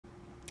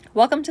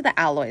Welcome to the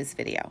alloys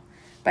video.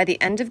 By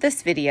the end of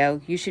this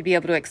video, you should be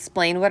able to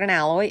explain what an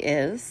alloy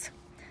is,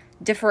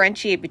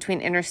 differentiate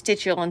between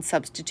interstitial and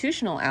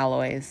substitutional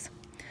alloys,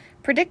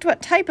 predict what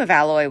type of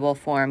alloy will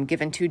form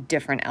given two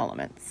different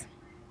elements.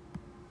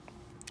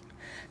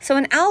 So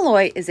an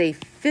alloy is a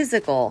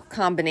physical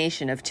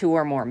combination of two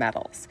or more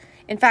metals.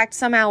 In fact,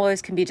 some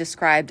alloys can be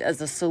described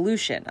as a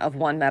solution of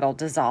one metal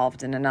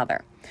dissolved in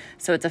another.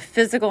 So it's a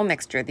physical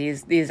mixture.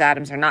 These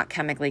atoms are not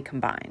chemically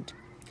combined.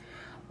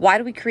 Why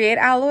do we create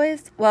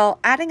alloys? Well,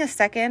 adding a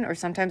second or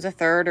sometimes a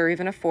third or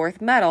even a fourth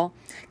metal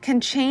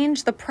can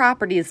change the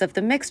properties of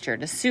the mixture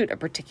to suit a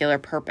particular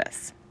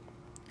purpose.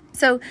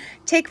 So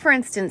take, for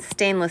instance,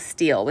 stainless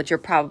steel, which you're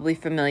probably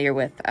familiar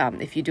with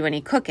if you do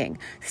any cooking.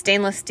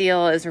 Stainless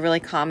steel is a really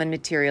common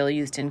material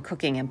used in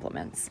cooking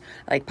implements,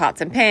 like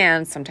pots and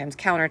pans, sometimes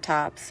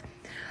countertops.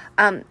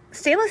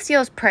 Stainless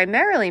steel is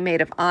primarily made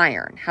of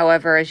iron.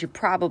 However, as you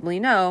probably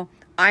know,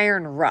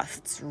 iron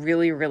rusts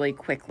really, really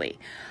quickly.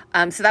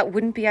 So that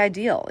wouldn't be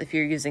ideal if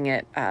you're using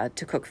it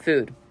to cook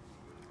food.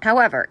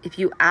 However, if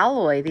you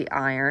alloy the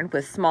iron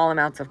with small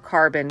amounts of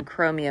carbon,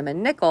 chromium,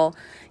 and nickel,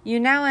 you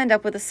now end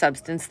up with a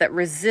substance that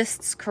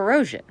resists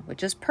corrosion,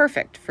 which is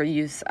perfect for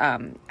use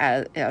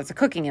as a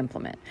cooking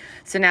implement.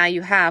 So now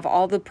you have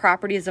all the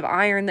properties of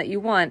iron that you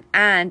want,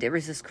 and it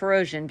resists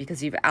corrosion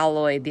because you've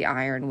alloyed the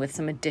iron with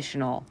some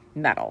additional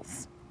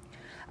metals.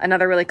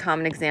 Another really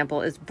common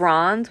example is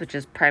bronze, which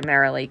is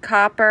primarily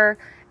copper,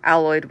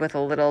 alloyed with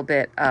a little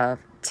bit of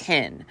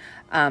tin,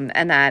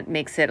 and that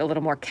makes it a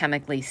little more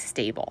chemically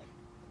stable.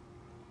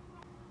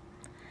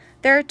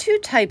 There are two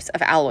types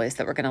of alloys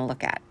that we're going to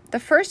look at. The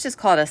first is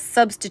called a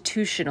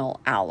substitutional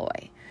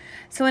alloy.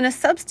 So in a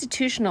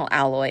substitutional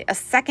alloy, a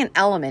second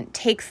element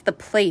takes the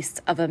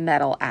place of a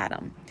metal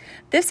atom.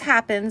 This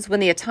happens when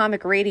the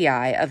atomic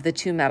radii of the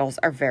two metals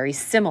are very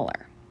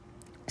similar.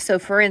 So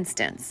for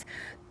instance,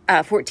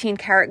 14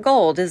 karat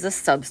gold is a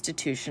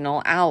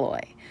substitutional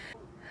alloy.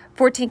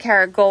 14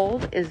 karat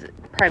gold is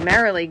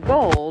primarily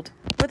gold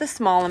with a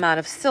small amount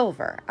of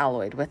silver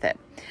alloyed with it.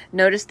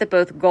 Notice that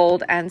both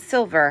gold and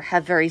silver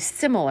have very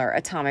similar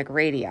atomic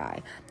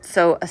radii.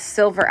 So a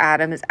silver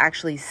atom is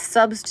actually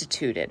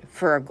substituted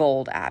for a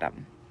gold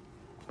atom.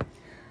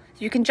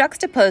 You can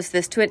juxtapose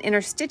this to an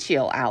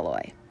interstitial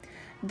alloy.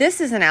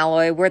 This is an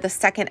alloy where the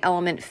second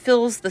element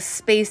fills the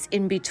space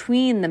in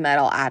between the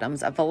metal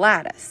atoms of the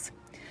lattice.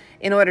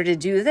 In order to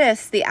do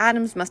this, the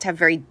atoms must have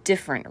very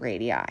different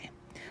radii.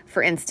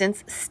 For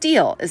instance,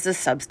 steel is a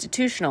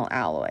substitutional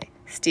alloy.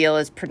 Steel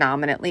is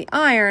predominantly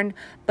iron,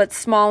 but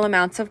small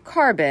amounts of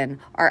carbon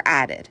are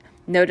added.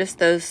 Notice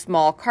those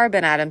small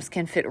carbon atoms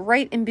can fit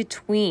right in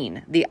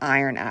between the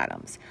iron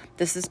atoms.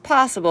 This is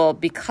possible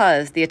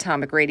because the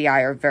atomic radii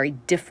are very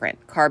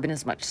different. Carbon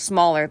is much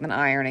smaller than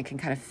iron and can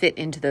kind of fit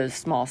into those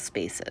small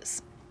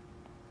spaces.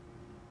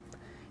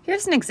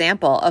 Here's an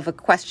example of a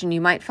question you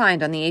might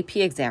find on the AP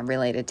exam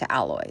related to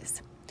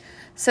alloys.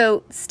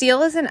 So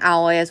steel is an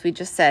alloy, as we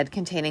just said,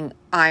 containing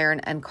iron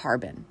and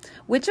carbon.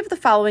 Which of the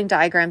following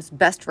diagrams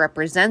best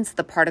represents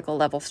the particle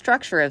level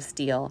structure of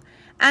steel,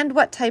 and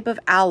what type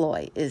of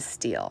alloy is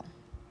steel?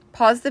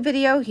 Pause the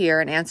video here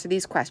and answer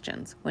these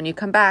questions. When you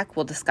come back,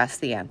 we'll discuss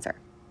the answer.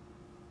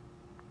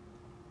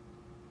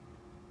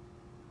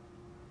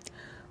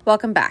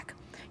 Welcome back.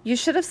 You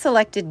should have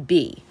selected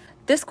B.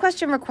 This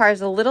question requires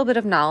a little bit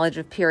of knowledge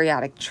of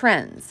periodic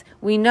trends.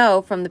 We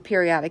know from the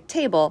periodic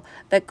table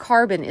that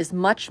carbon is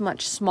much,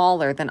 much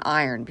smaller than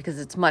iron because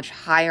it's much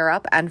higher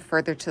up and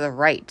further to the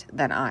right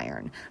than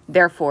iron.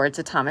 Therefore, its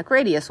atomic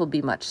radius will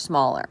be much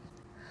smaller.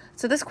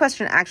 So this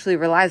question actually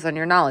relies on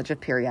your knowledge of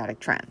periodic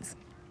trends.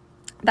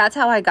 That's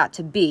how I got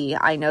to B.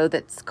 I know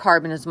that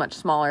carbon is much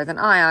smaller than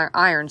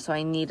iron, so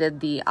I needed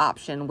the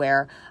option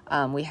where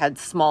we had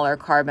smaller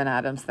carbon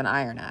atoms than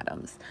iron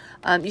atoms.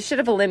 You should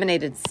have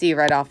eliminated C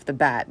right off the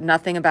bat.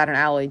 Nothing about an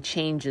alloy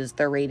changes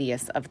the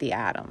radius of the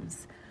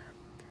atoms.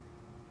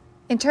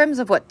 In terms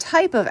of what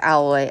type of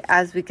alloy,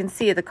 as we can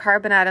see, the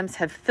carbon atoms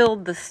have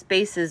filled the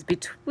spaces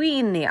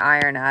between the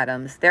iron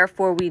atoms.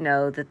 Therefore, we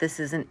know that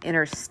this is an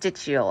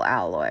interstitial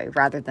alloy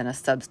rather than a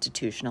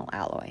substitutional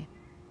alloy.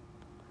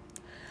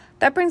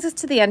 That brings us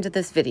to the end of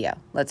this video.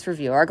 Let's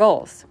review our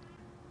goals.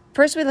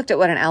 First, we looked at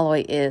what an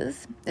alloy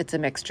is. It's a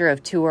mixture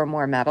of two or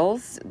more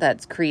metals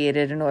that's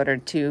created in order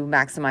to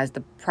maximize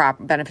the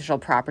beneficial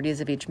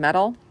properties of each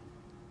metal.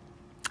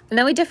 And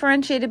then we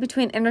differentiated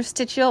between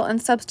interstitial and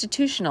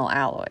substitutional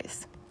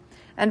alloys.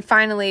 And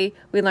finally,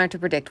 we learned to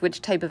predict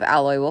which type of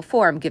alloy will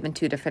form given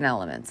two different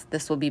elements.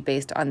 This will be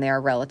based on their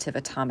relative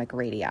atomic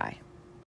radii.